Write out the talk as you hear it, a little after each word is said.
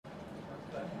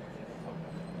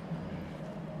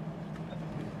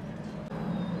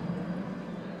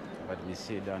me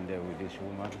sit down there with this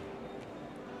woman.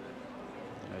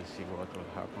 Let's see what will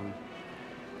happen.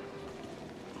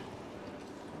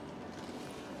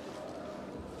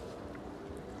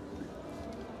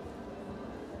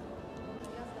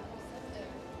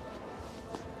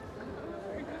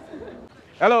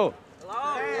 Hello.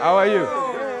 Hello. How are you?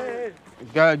 Hey.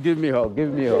 God, give me a hug.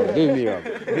 Give me a hug. Give me a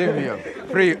hug. Give me a hug.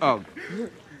 Free hug.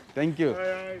 Thank you.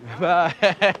 Bye.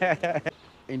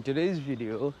 In today's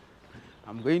video,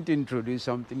 I'm going to introduce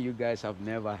something you guys have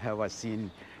never ever seen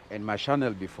in my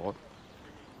channel before.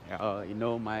 You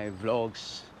know, my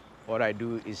vlogs, what I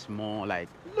do is more like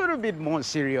a little bit more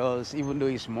serious, even though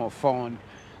it's more fun.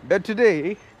 But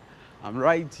today, I'm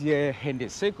right here in the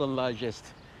second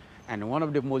largest and one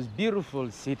of the most beautiful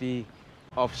city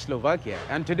of Slovakia.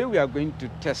 And today we are going to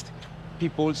test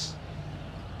people's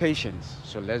patience.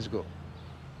 So let's go.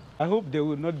 I hope they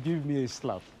will not give me a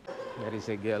slap. There is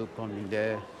a girl coming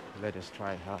there. Let us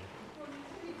try her.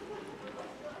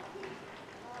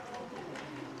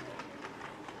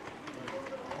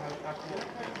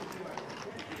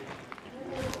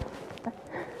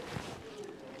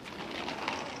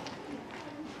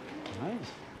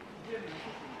 Nice.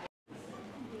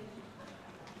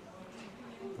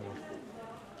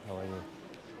 How are you?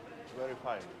 Very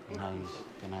fine. Nice.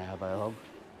 Can I have a hug?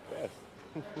 Yes.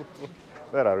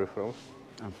 Where are you from?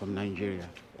 I'm from Nigeria.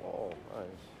 Oh, nice.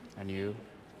 And you?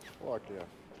 Slovakia.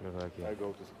 Slovakia. I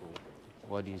go to school.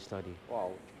 What do you study?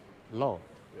 Wow. Law.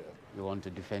 Yeah. You want to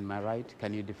defend my right?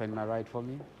 Can you defend my right for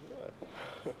me?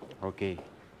 Yeah. Okay.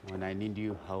 When I need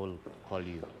you, I will call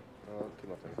you.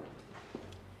 Timothy.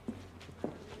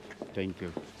 Thank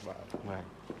you. Bye. Bye.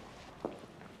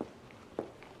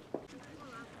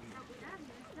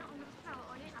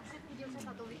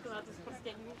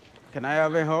 Can I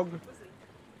have a hug?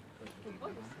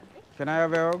 Can I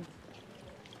have a hug?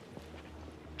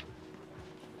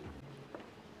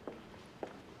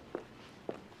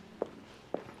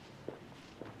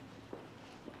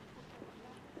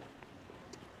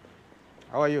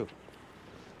 How are you?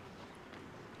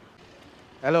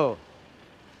 Hello.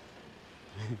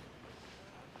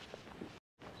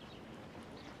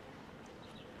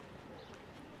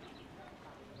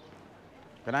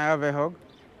 Can I have a hug?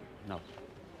 No.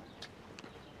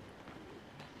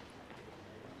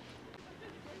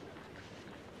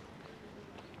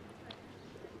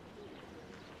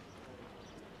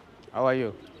 How are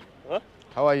you? Huh?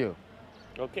 How are you?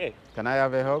 Okay. Can I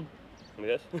have a hug?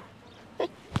 Yes.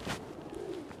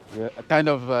 Yeah, kind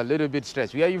of a little bit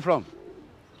stressed. Where are you from?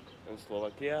 In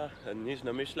Slovakia, and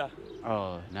Nizhna Myšľa.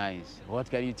 Oh, nice. What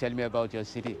can you tell me about your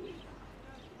city?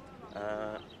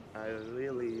 I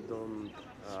really don't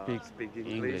speak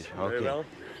English very Okay. well.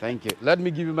 Thank you. Let me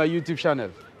give you my YouTube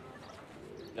channel.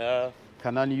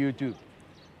 Canon YouTube.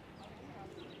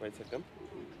 Wait a second.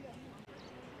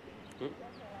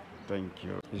 Thank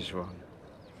you. This one.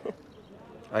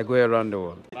 I go around the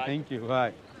world. Bye. Thank you.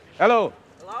 Bye. Hello.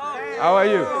 Hello. How are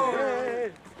you?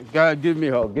 God, give me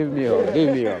a hug. Give me a hug.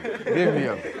 Give me a hug. Give me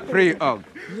a hug. Free hug.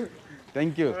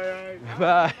 Thank you.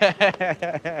 Bye.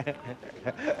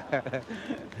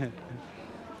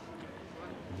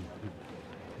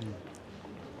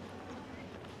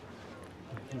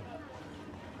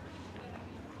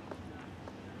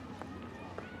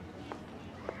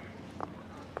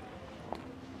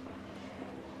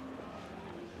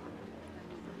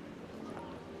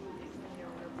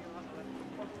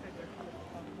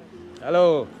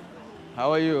 Hello.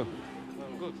 How are you?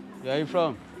 I'm good. Where are you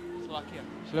from? Slovakia.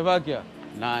 Slovakia.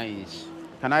 Nice.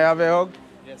 Can I have a hug?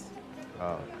 Yes.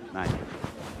 Oh, nice.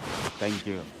 Thank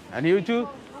you. And you too?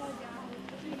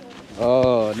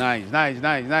 Oh, nice, nice,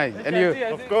 nice, nice. And you?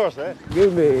 Of course, eh?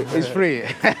 Give me, it's free.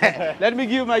 Let me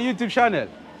give you my YouTube channel.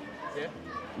 Yeah.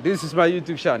 This is my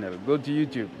YouTube channel. Go to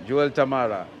YouTube, Joel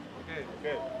Tamara.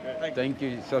 Okay. Thank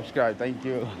you. Subscribe. Thank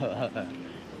you.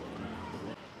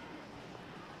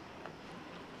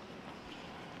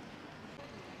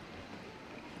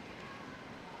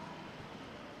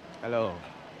 Hello.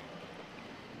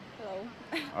 Hello.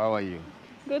 How are you?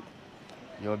 Good.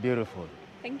 You're beautiful.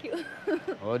 Thank you.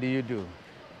 What do you do?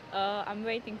 I'm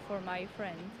waiting for my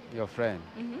friend. Your friend?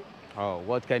 Oh,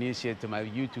 what can you say to my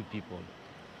YouTube people?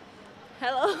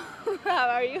 Hello. How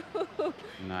are you?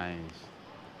 Nice.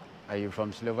 Are you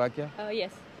from Slovakia?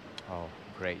 Yes. Oh,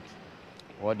 great.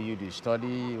 What do you do?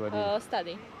 Study? What, do you,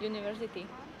 Study. University.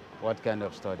 what kind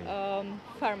of study?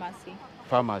 Pharmacy.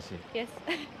 Pharmacy. Yes.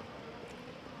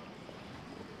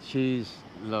 She's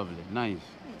lovely. Nice.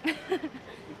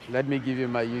 Let me give you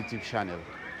my YouTube channel.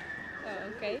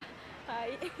 Okay.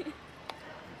 Hi.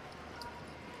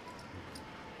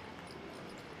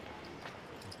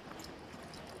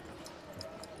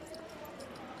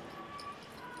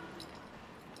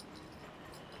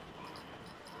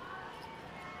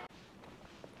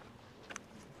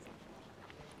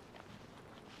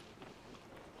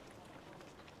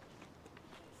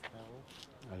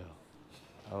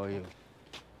 How are you?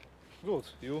 Good.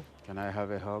 You? Can I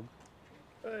have a hug?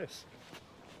 Yes.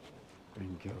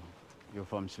 Thank you. You're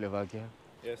from Slovakia?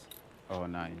 Yes. Oh,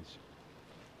 nice.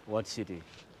 What city?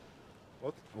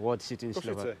 What? What city in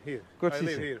Slovakia? Košice, here. I Košice.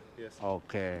 live here, yes.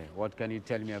 Okay. What can you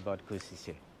tell me about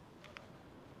Košice?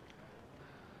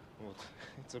 Good.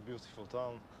 It's a beautiful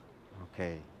town.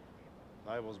 Okay.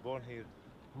 I was born here.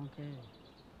 Okay.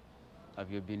 Have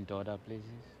you been to other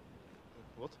places?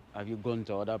 What? Have you gone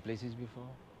to other places before?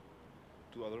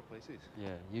 To other places?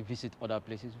 Yeah. You visit other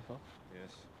places before?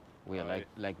 Yes. Where?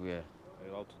 Like where? I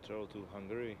allowed to travel to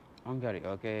Hungary. Hungary.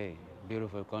 Okay.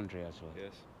 Beautiful country as well.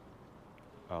 Yes.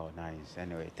 Oh, nice.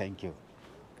 Anyway, thank you.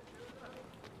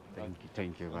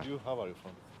 Thank you. And you? How are you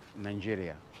from?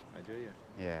 Nigeria. Nigeria.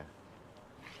 Yeah.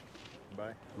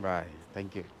 Bye. Bye.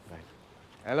 Thank you. Bye.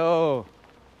 Hello.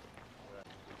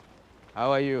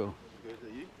 How are you? Good.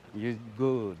 Are you? You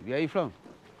good? Where are you from?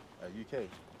 UK.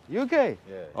 UK?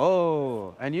 Yeah.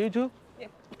 Oh, and you too? Yeah.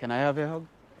 Can I have a hug?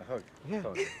 A hug. Yeah.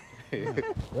 Hug.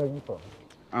 Where are you from?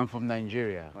 I'm from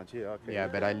Nigeria. Nigeria. Okay. Yeah,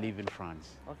 but I live in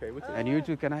France. Okay. What's And you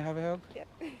too, can I have a hug? Yeah.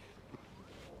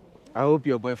 I hope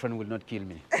your boyfriend will not kill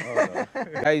me. Oh,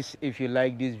 no. Guys, if you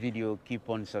like this video, keep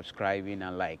on subscribing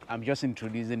and like. I'm just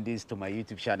introducing this to my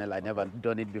YouTube channel. I never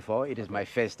done it before. It is my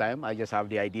first time. I just have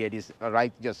the idea just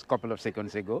a couple of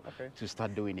seconds ago to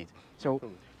start doing it. So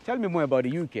tell me more about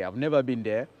the UK. I've never been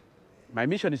there. My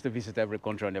mission is to visit every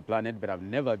country on the planet, but I've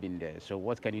never been there. So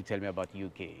what can you tell me about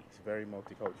UK? It's very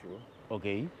multicultural.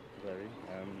 Okay. Very.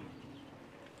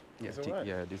 Yes, It's all right.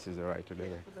 yeah, this is the right to do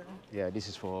it. Yeah, this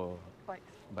is for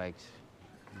bikes.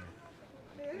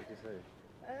 What did you say?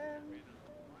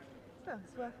 So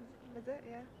it's worth a visit,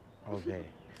 yeah. Okay.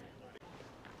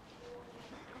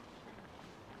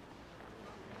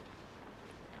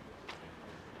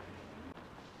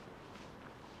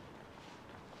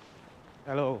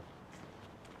 Hello.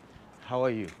 How are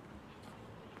you?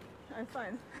 I'm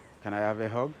fine. Can I have a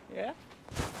hug? Yeah?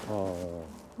 Oh.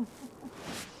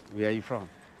 Where are you from?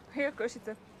 Here,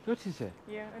 Košice. Košice.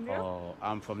 Yeah, and you? Oh,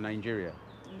 I'm from Nigeria.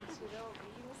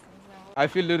 I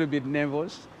feel a little bit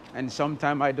nervous, and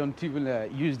sometimes I don't even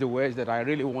use the words that I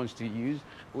really want to use,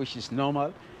 which is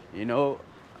normal. You know,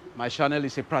 my channel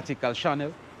is a practical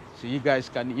channel, so you guys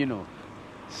can,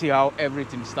 see how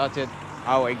everything started,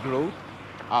 how I grew,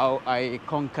 how I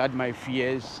conquered my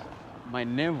fears, my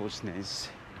nervousness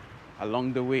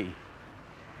along the way.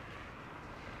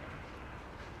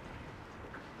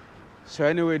 So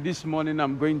anyway, this morning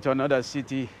I'm going to another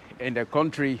city in the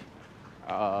country.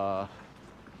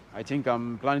 I think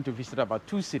I'm planning to visit about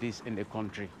 2 cities in the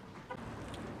country.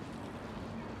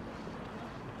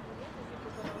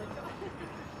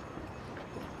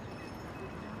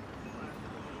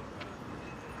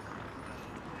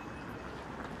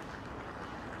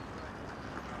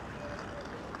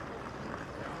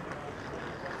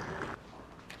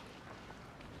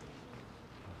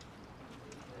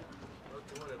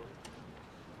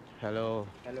 Hello.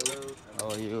 Hello. How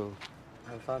are you?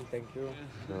 I'm fine, thank you.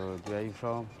 So, where are you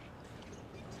from?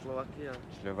 Slovakia.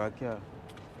 Slovakia.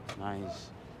 Nice.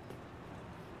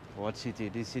 What city?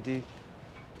 This city?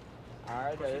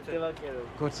 Slovakia.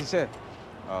 Košice.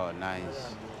 Oh,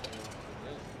 nice.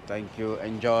 Thank you.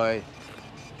 Enjoy.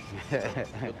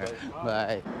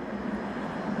 Bye.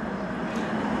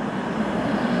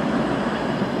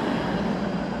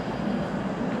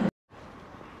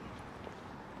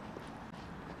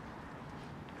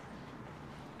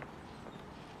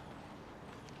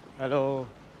 Hello.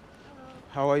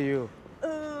 How are you?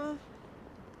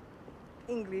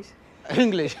 English.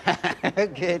 English.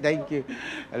 Okay, thank you.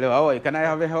 Hello, how are you? Can I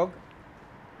have a hug?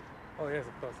 Oh yes,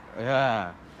 of course.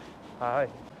 Yeah. Hi.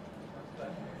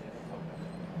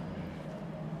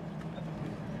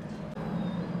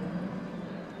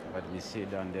 Let me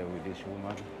sit down there with this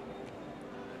woman.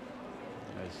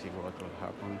 Let's see what will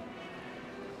happen.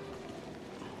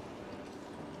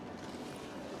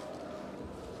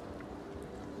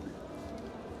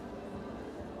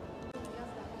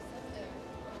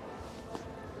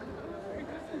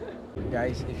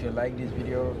 Guys, if you like this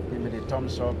video, give me the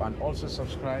thumbs up and also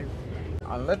subscribe.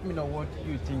 And let me know what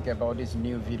you think about this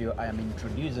new video I am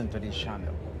introducing to this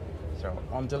channel. So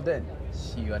until then,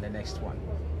 see you on the next one.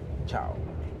 Ciao.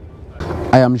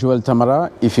 I am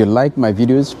TAMARA. If you like my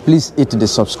videos, please hit the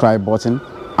subscribe button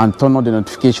and turn on the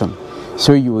notification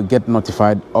so you will get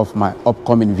notified of my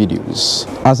upcoming videos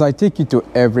as I take you to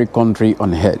every country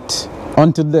on earth.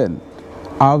 Until then,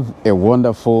 have a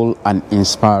wonderful and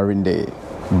inspiring day.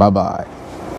 Bye-bye.